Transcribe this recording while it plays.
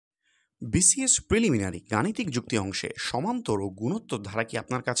BCS preliminary গাণিতিক যুক্তি অংশে সমান্তর ও গুণোত্তর ধারা কি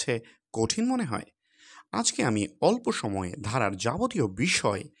আপনার কাছে কঠিন মনে হয়? আজকে আমি অল্প সময়ে ধারার যাবতীয়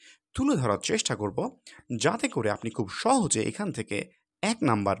বিষয় তুলে ধরার চেষ্টা করব, যাতে করে আপনি খুব সহজে এখান থেকে ১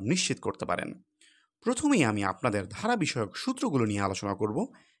 নাম্বার নিশ্চিত করতে পারেন। প্রথমেই আমি আপনাদের ধারা বিষয়ক সূত্রগুলো নিয়ে আলোচনা করব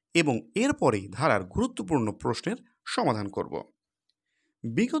এবং এরপরেই ধারার গুরুত্বপূর্ণ প্রশ্নের সমাধান করব।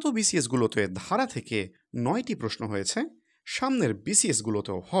 বিগত বিসিএসগুলোতে ধারা থেকে ৯টি প্রশ্ন হয়েছে, সামনের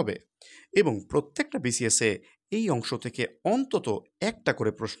বিসিএসগুলোতেও হবে এবং প্রত্যেকটা বিসিএসে এই অংশ থেকে অন্তত একটা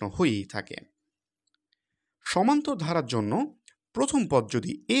করে প্রশ্ন হয়েই থাকে। সমান্তর ধারার জন্য প্রথম পদ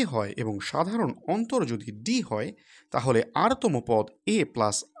যদি এ হয় এবং সাধারণ অন্তর যদি ডি হয়, তাহলে আরতম পদ এ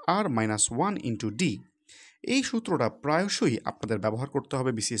প্লাস আর মাইনাস 1 ইন্টু ডি। এই সূত্রটা প্রায়শই আপনাদের ব্যবহার করতে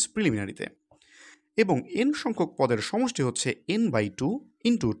হবে বিসিএস প্রিলিমিনারিতে। এবং এন সংখ্যক পদের সমষ্টি হচ্ছে n/2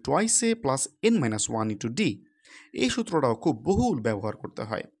 ইন্টু টোয়াইস এ প্লাস n-1 ইন্টু ডি। এই সূত্রটাও খুব বহুল ব্যবহার করতে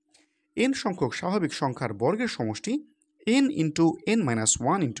হয়। এন সংখ্যক স্বাভাবিক সংখ্যার বর্গের সমষ্টি n into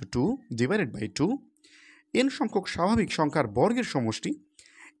n-1 into 2 divided by 2। N সংখ্যক স্বাভাবিক সংখ্যার বর্গের সমষ্টি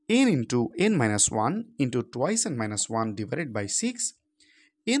n into n-1 into twice n-1 divided by 6।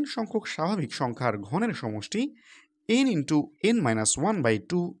 N সংখ্যক স্বাভাবিক সংখ্যার ঘনের সমষ্টি n into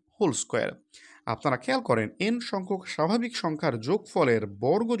n-1/2 whole square. আপনারা খেয়াল করেন, এন সংখ্যক স্বাভাবিক সংখ্যার যোগফলের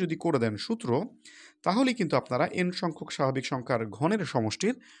বর্গ যদি করে দেন সূত্র, তাহলে কিন্তু আপনারা এন সংখ্যক স্বাভাবিক সংখ্যার ঘনের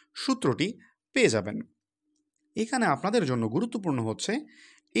সমষ্টির সূত্রটি পেয়ে যাবেন। এখানে আপনাদের জন্য গুরুত্বপূর্ণ হচ্ছে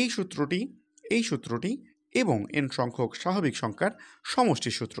এই সূত্রটি এবং এন সংখ্যক স্বাভাবিক সংখ্যার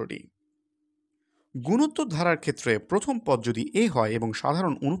সমষ্টির সূত্রটি। গুণোত্তর ধারার ক্ষেত্রে প্রথম পদ যদি এ হয় এবং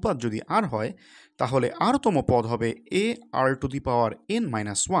সাধারণ অনুপাত যদি আর হয়, তাহলে আরতম পদ হবে এ আর টু দি পাওয়ার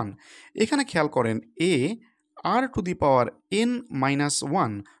n-1। এখানে খেয়াল করেন, এ আর টু দি পাওয়ার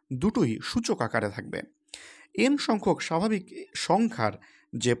n-1 দুটোই সূচক আকারে থাকবে। এন সংখ্যক স্বাভাবিক সংখ্যার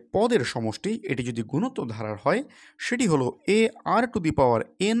যে পদের সমষ্টি, এটি যদি গুণোত্তর ধারার হয়, সেটি হলো এ আর to the power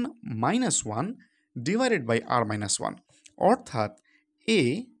n-1 divided by r-1, অর্থাৎ এ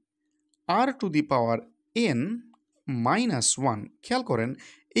আর টু দি পাওয়ার n-1। খেয়াল করেন,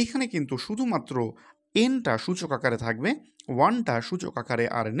 এইখানে কিন্তু শুধুমাত্র এনটা সূচক আকারে থাকবে, ওয়ানটা সূচক আকারে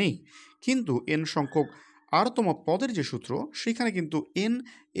আর নেই। কিন্তু এন সংখ্যক আরতম পদের যে সূত্র, সেখানে কিন্তু n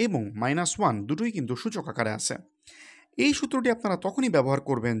এবং -1 দুটোই কিন্তু সূচক আকারে আছে। এই সূত্রটি আপনারা তখনই ব্যবহার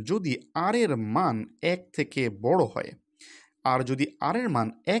করবেন যদি আর এর মান 1 থেকে বড় হয়, আর যদি আর এর মান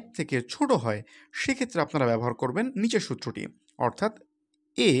 1 থেকে ছোট হয়, সেক্ষেত্রে আপনারা ব্যবহার করবেন নিচের সূত্রটি, অর্থাৎ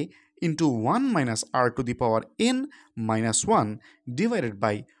a into 1 minus R to the power n-1 divided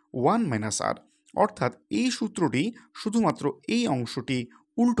by 1 minus আর। অর্থাৎ এই সূত্রটি শুধুমাত্র এই অংশটি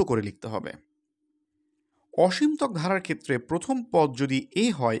উল্টো করে লিখতে হবে। অসীমতক ধারার ক্ষেত্রে প্রথম পদ যদি এ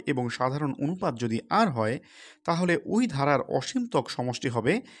হয় এবং সাধারণ অনুপাত যদি আর হয়, তাহলে ওই ধারার অসীমতক সমষ্টি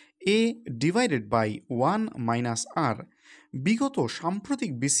হবে এ ডিভাইডেড বাই 1 মাইনাস আর। বিগত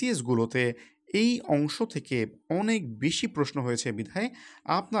সাম্প্রতিক বিসিএসগুলোতে এই অংশ থেকে অনেক বেশি প্রশ্ন হয়েছে বিধায়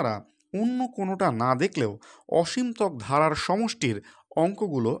আপনারা অন্য কোনোটা না দেখলেও অসীমতক ধারার সমষ্টির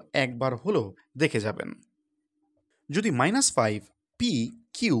অঙ্কগুলো একবার হলেও দেখে যাবেন। যদি -5, পি,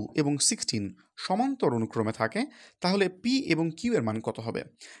 কিউ এবং 16 সমান্তর অনুক্রমে থাকে, তাহলে পি এবং কিউ এর মান কত হবে?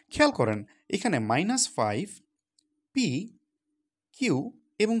 খেয়াল করেন, এখানে -5, পি, কিউ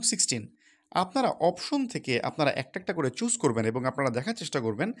এবং 16 আপনারা অপশন থেকে আপনারা একটা একটা করে চুজ করবেন এবং আপনারা দেখার চেষ্টা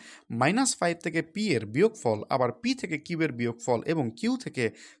করবেন -5 থেকে পি এর বিয়োগফল, আবার পি থেকে কিউ এর বিয়োগফল এবং কিউ থেকে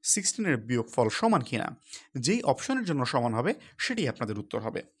 16 এর বিয়োগফল সমান কিনা। যেই অপশনের জন্য সমান হবে সেটি আপনাদের উত্তর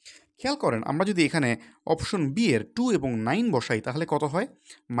হবে। খেয়াল করেন, আমরা যদি এখানে অপশন বি এর 2 এবং 9 বসাই, তাহলে কত হয়?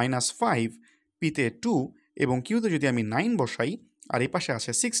 -5, পিতে 2 এবং কিউতে যদি আমি 9 বসাই, আর এই পাশে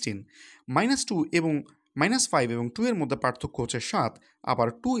আছে 16, -2 এবং -5 এবং 2 এর মধ্যে পার্থক্য হচ্ছে 7, আবার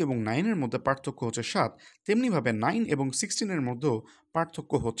 2 এবং 9 এর মধ্যে পার্থক্য হচ্ছে 7, তেমনিভাবে 9 এবং 16 এর মধ্যেও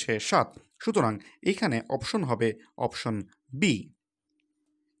পার্থক্য হচ্ছে 7। সুতরাং এখানে অপশন হবে অপশন বি।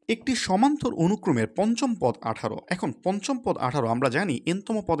 একটি সমান্তর অনুক্রমের পঞ্চম পদ 18। এখন পঞ্চম পদ 18, আমরা জানি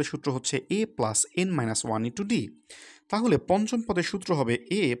এনতম পদের সূত্র হচ্ছে এ প্লাস n-1 ইন্টু ডি। তাহলে পঞ্চম পদের সূত্র হবে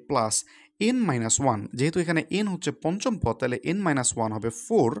এ প্লাস n-1। যেহেতু এখানে n হচ্ছে পঞ্চম পদ, তাহলে n-1 হবে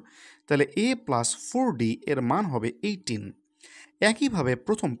 4, তাহলে এ প্লাস 4d এর মান হবে 18। একইভাবে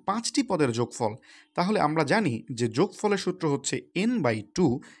প্রথম 5টি পদের যোগফল, তাহলে আমরা জানি যে যোগফলের সূত্র হচ্ছে n/2,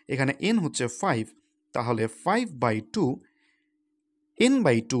 এখানে n হচ্ছে 5, তাহলে 5/2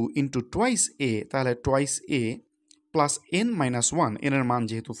 n/2 ইন্টু টোয়াইস এ, তাহলে টোয়াইস এ প্লাস n-1, n এর মান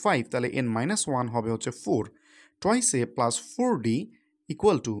যেহেতু 5, তাহলে n-1 হবে হচ্ছে 4, twice A plus 4d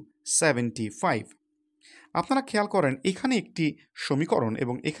equal to 75। আপনারা খেয়াল করেন এখানে একটি সমীকরণ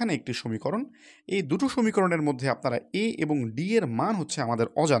এবং এখানে একটি সমীকরণ, এই দুটো সমীকরণের মধ্যে আপনারা এ এবং ডি এর মান হচ্ছে আমাদের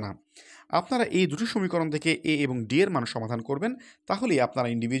অজানা। আপনারা এই দুটো সমীকরণ থেকে এ এবং ডি এর মান সমাধান করবেন, তাহলেই আপনারা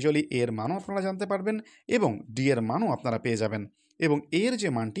ইন্ডিভিজুয়ালি এ এর মানও আপনারা জানতে পারবেন এবং ডি এর মানও আপনারা পেয়ে যাবেন এবং এর যে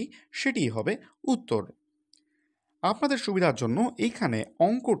মানটি সেটিই হবে উত্তর। আপনাদের সুবিধার জন্য এইখানে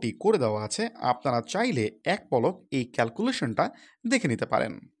অঙ্কটি করে দেওয়া আছে, আপনারা চাইলে এক পলক এই ক্যালকুলেশনটা দেখে নিতে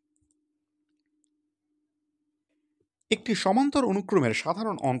পারেন। একটি সমান্তর অনুক্রমের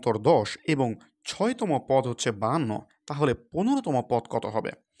সাধারণ অন্তর 10 এবং 6তম পদ হচ্ছে 52, তাহলে 15তম পদ কত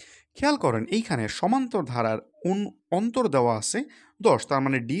হবে? খেয়াল করেন এইখানে সমান্তর ধারার অন্তর দেওয়া আছে 10, তার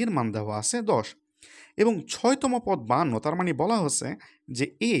মানে ডি এর মান দেওয়া আছে 10 এবং 6তম পদ 52, তার মানে বলা হচ্ছে যে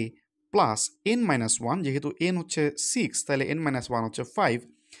এ প্লাস n-1, যেহেতু n হচ্ছে 6 তাহলে n-1 হচ্ছে 5,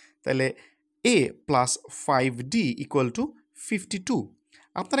 তাহলে a plus 5d equal to 52।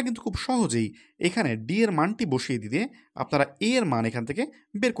 আপনারা কিন্তু খুব সহজেই এখানে ডি এর মানটি বসিয়ে দিয়ে আপনারা এ এর মান এখান থেকে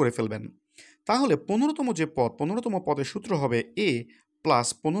বের করে ফেলবেন। তাহলে 15তম যে পদ, 15তম পদের সূত্র হবে এ প্লাস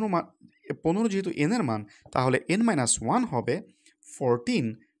 15 যেহেতু এন এর মান, তাহলে n-1 হবে 14,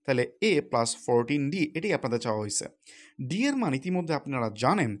 তাহলে এ প্লাস 14d, এটাই আপনাদের চাওয়া হয়েছে। ডি এর মান ইতিমধ্যে আপনারা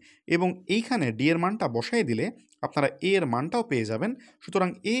জানেন এবং এইখানে ডি এর মানটা বসাই দিলে আপনারা এ এর মানটাও পেয়ে যাবেন। সুতরাং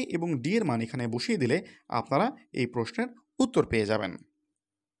এ এবং ডি এর মান এখানে বসিয়ে দিলে আপনারা এই প্রশ্নের উত্তর পেয়ে যাবেন।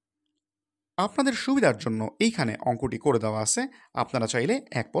 আপনাদের সুবিধার জন্য এইখানে অঙ্কটি করে দেওয়া আছে, আপনারা চাইলে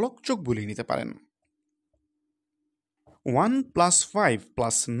এক পলক চোখ বুলিয়ে নিতে পারেন। 1 + 5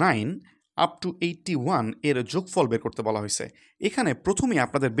 + 9 আপ টু 81 এর যোগফল বের করতে বলা হয়েছে। এখানে প্রথমেই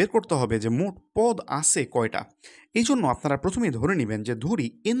আপনাদের বের করতে হবে যে মোট পদ আছে কয়টা। এই জন্য আপনারা প্রথমেই ধরে নেবেন যে ধরি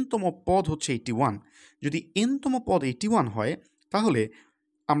এনতম পদ হচ্ছে 81। যদি এনতম পদ 81 হয়, তাহলে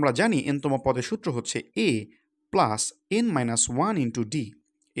আমরা জানি এনতম পদের সূত্র হচ্ছে a plus n-1 into D,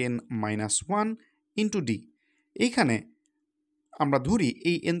 n-1 into D. এইখানে আমরা ধরি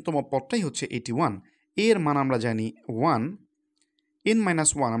এই এনতম পদটাই হচ্ছে 81, এর মান আমরা জানি 1,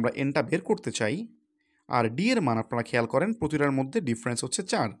 n-1 আমরা এনটা বের করতে চাই, আর ডি এর মান আপনারা খেয়াল করেন প্রতিটার মধ্যে ডিফারেন্স হচ্ছে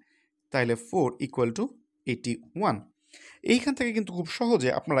 4, তাহলে 4 ইকুয়াল টু 81। এইখান থেকে কিন্তু খুব সহজে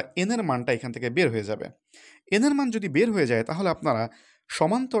আপনারা এন এর মানটা এখান থেকে বের হয়ে যাবে। এন এর মান যদি বের হয়ে যায়, তাহলে আপনারা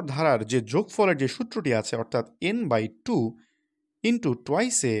সমান্তর ধারার যে যোগফলের যে সূত্রটি আছে, অর্থাৎ n/2 ইন্টু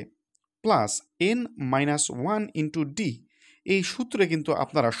টুয়াইস এ প্লাস n-1 ইন্টু ডি, এই সূত্রে কিন্তু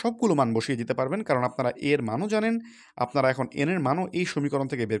আপনারা সবগুলো মান বসিয়ে দিতে পারবেন, কারণ আপনারা এর মানও জানেন, আপনারা এখন এন এর মানও এই সমীকরণ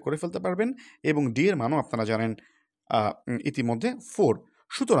থেকে বের করে ফেলতে পারবেন এবং ডি এর মানও আপনারা জানেন ইতিমধ্যে 4।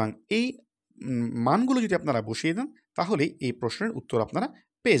 সুতরাং এই মানগুলো যদি আপনারা বসিয়ে দেন, তাহলেই এই প্রশ্নের উত্তর আপনারা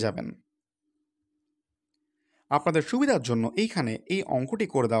পেয়ে যাবেন। আপনাদের সুবিধার জন্য এইখানে এই অঙ্কটি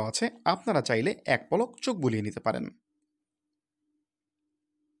করে দেওয়া আছে, আপনারা চাইলে এক পলক চোখ বুলিয়ে নিতে পারেন।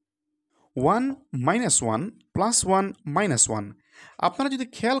 1 - 1 + 1 - 1, আপনারা যদি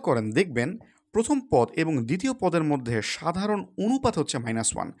খেয়াল করেন দেখবেন প্রথম পদ এবং দ্বিতীয় পদের মধ্যে সাধারণ অনুপাত হচ্ছে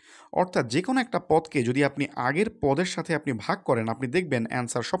 -1, অর্থাৎ যে কোনো একটা পদকে যদি আপনি আগের পদের সাথে আপনি ভাগ করেন, আপনি দেখবেন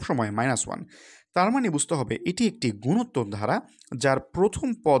অ্যান্সার সবসময় -1। তার মানে বুঝতে হবে এটি একটি গুণোত্তর ধারা, যার প্রথম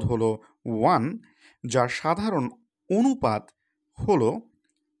পদ হলো 1, যার সাধারণ অনুপাত হলো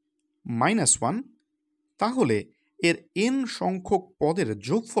 -1। তাহলে এর n সংখ্যক পদের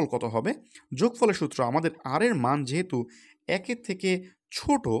যোগফল কত হবে? যোগফলের সূত্র, আমাদের আর এর মান যেহেতু একের থেকে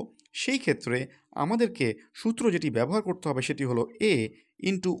ছোট, সেই ক্ষেত্রে আমাদেরকে সূত্র যেটি ব্যবহার করতে হবে সেটি হলো a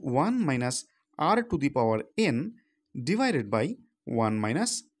into 1 minus r to the power n divided by 1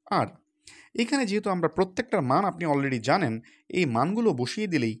 minus r। এখানে যেহেতু আমরা প্রত্যেকটার মান আপনি অলরেডি জানেন, এই মানগুলো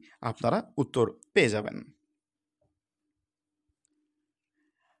বসিয়ে দিলেই আপনারা উত্তর পেয়ে যাবেন।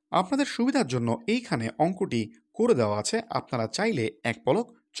 আপনাদের সুবিধার জন্য এইখানে অঙ্কটি করে দেওয়া আছে, আপনারা চাইলে এক পলক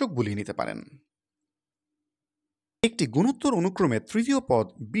চোখ বুলিয়ে নিতে পারেন। একটি গুণোত্তর অনুক্রমে তৃতীয় পদ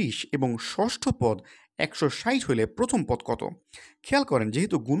 20 এবং ষষ্ঠ পদ 160 হলে প্রথম পদ কত? খেয়াল করেন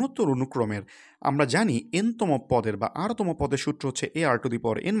যেহেতু গুণোত্তর অনুক্রমের আমরা জানি এনতম পদের বা আরতম পদের সূত্র হচ্ছে ar to the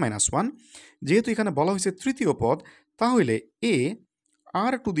power n-1, যেহেতু এখানে বলা হয়েছে তৃতীয় পদ, তাহলে a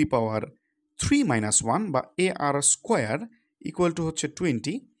r টু দি পাওয়ার 3-1 বা ar স্কোয়ার ইকুয়াল টু হচ্ছে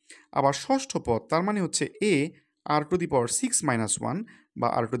 20। আবার ষষ্ঠ পদ, তার মানে হচ্ছে a r টু দি পাওয়ার 6-1 বা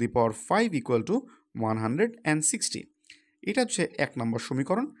r to the power 5 equal to 160। এটা হচ্ছে 1 নম্বর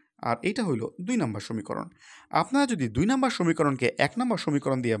সমীকরণ, আর এটা হইল 2 নম্বর সমীকরণ। আপনারা যদি 2 নম্বর সমীকরণকে 1 নম্বর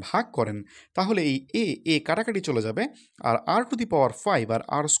সমীকরণ দিয়ে ভাগ করেন, তাহলে এই এ কাটাকাটি চলে যাবে, আর r to the power 5 R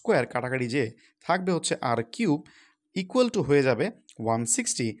r square কাটাকাটি যে থাকবে হচ্ছে r কিউব ইকুয়াল টু হয়ে যাবে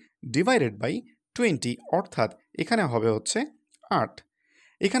 160 ডিভাইডেড বাই 20, অর্থাৎ এখানে হবে হচ্ছে 8।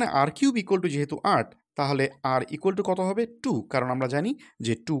 এখানে r কিউব ইকুয়াল টু যেহেতু 8, তাহলে r ইকুয়াল টু কত হবে? 2, কারণ আমরা জানি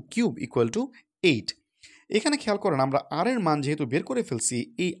যে 2 কিউব ইকুয়াল টু 8। এখানে খেয়াল করেন আমরা আর এর মান যেহেতু বের করে ফেলছি,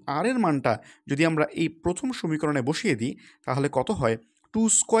 এই আর এর মানটা যদি আমরা এই প্রথম সমীকরণে বসিয়ে দিই তাহলে কত হয়, 2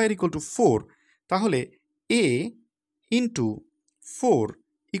 স্কোয়ার ইকুয়াল টু 4, তাহলে a ইন্টু 4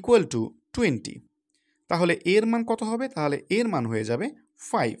 ইকুয়াল টু 20। তাহলে এর মান কত হবে, তাহলে এর মান হয়ে যাবে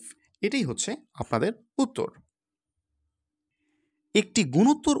 5। এটাই হচ্ছে আপনাদের উত্তর। একটি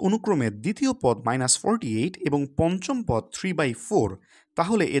গুণোত্তর অনুক্রমে দ্বিতীয় পদ -48 এবং পঞ্চম পদ 3/4,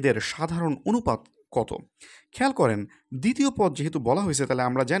 তাহলে এদের সাধারণ অনুপাত কত? খেয়াল করেন দ্বিতীয় পদ যেহেতু বলা হয়েছে তাহলে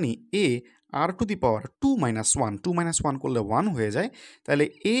আমরা জানি a r⁻² 2 - 1 করলে 1 হয়ে যায়, তাহলে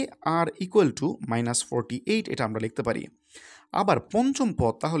a r ইকুয়াল টু -48 এটা আমরা লিখতে পারি। আবার পঞ্চম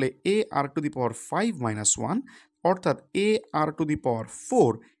পদ তাহলে a r⁵ -1 অর্থাৎ a r⁴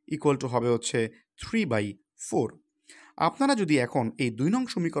 ইকুয়াল টু হবে হচ্ছে 3/4। আপনারা যদি এখন এই 2 নং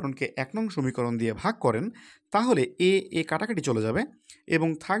সমীকরণকে 1 নং সমীকরণ দিয়ে ভাগ করেন তাহলে এ কাটাকাটি চলে যাবে এবং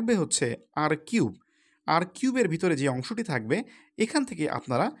থাকবে হচ্ছে আর কিউবের ভিতরে যে অংশটি থাকবে এখান থেকে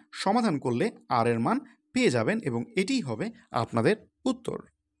আপনারা সমাধান করলে আর এর মান পেয়ে যাবেন এবং এটিই হবে আপনাদের উত্তর।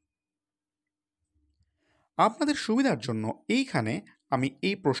 আপনাদের সুবিধার জন্য এইখানে আমি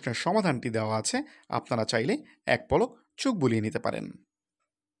এই প্রশ্নের সমাধানটি দেওয়া আছে, আপনারা চাইলে এক পলক চোখ বুলিয়ে নিতে পারেন।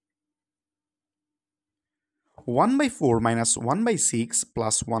 1/4 - 1/6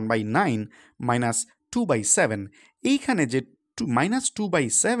 প্লাস 1/9 মাইনাস 2/7, এইখানে যে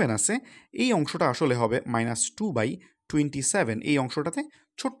 -2/7 আছে এই অংশটা আসলে হবে -2/27। এই অংশটাতে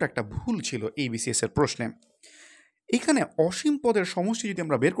ছোট্ট একটা ভুল ছিল এই বিসিএস এর প্রশ্নে। এখানে অসীম পদের সমষ্টি যদি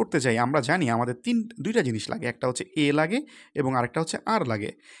আমরা বের করতে যাই আমরা জানি আমাদের দুইটা জিনিস লাগে, একটা হচ্ছে এ লাগে এবং আরেকটা হচ্ছে আর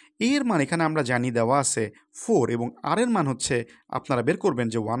লাগে। এর মান এখানে আমরা জানি দেওয়া আছে 4 এবং আর এর মান হচ্ছে আপনারা বের করবেন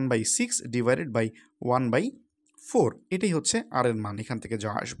যে 1/6 ডিভাইডেড বাই 1/4, এটাই হচ্ছে আর এর মান, এখান থেকে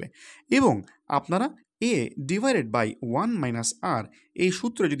যা আসবে। এবং আপনারা এ ডিভাইডেড বাই 1 মাইনাস আর এই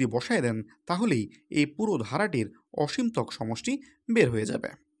সূত্রে যদি বসায় দেন তাহলেই এই পুরো ধারাটির অসীমতক সমষ্টি বের হয়ে যাবে।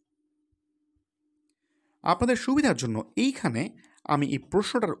 আপনাদের সুবিধার জন্য এইখানে আমি এই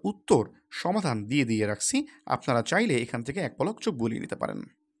প্রশ্নটার উত্তর সমাধান দিয়ে রাখছি, আপনারা চাইলে এখান থেকে এক পলক চোখ বুলিয়ে নিতে পারেন।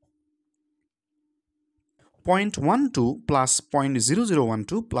 0.12 প্লাস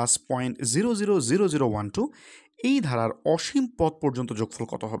 0.0012 প্লাস 0.000012 এই ধারার অসীম পদ পর্যন্ত যোগফল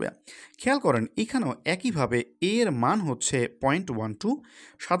কত হবে? খেয়াল করেন এখানেও একইভাবে এর মান হচ্ছে 0.12,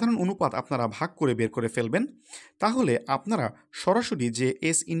 সাধারণ অনুপাত আপনারা ভাগ করে বের করে ফেলবেন। তাহলে আপনারা সরাসরি যে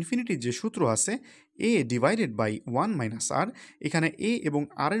এস ইনফিনিটির যে সূত্র আছে এ ডিভাইডেড বাই 1 মাইনাস আর, এখানে এ এবং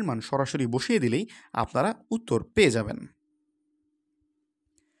আর এর মান সরাসরি বসিয়ে দিলেই আপনারা উত্তর পেয়ে যাবেন।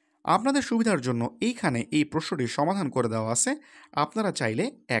 আপনাদের সুবিধার জন্য এইখানে এই প্রশ্নটির সমাধান করে দেওয়া আছে, আপনারা চাইলে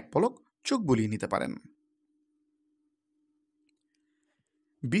এক পলক চোখ বুলিয়ে নিতে পারেন।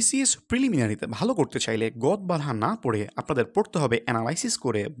 বিসিএস প্রিলিমিনারিতে ভালো করতে চাইলে গদ বাঁধা না পড়ে আপনাদের পড়তে হবে অ্যানালাইসিস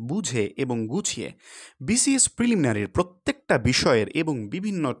করে, বুঝে এবং গুছিয়ে। বিসিএস প্রিলিমিনারির প্রত্যেকটা বিষয়ের এবং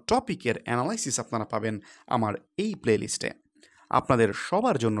বিভিন্ন টপিকের অ্যানালাইসিস আপনারা পাবেন আমার এই প্লেলিস্টে। আপনাদের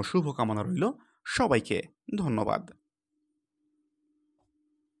সবার জন্য শুভকামনা রইল, সবাইকে ধন্যবাদ।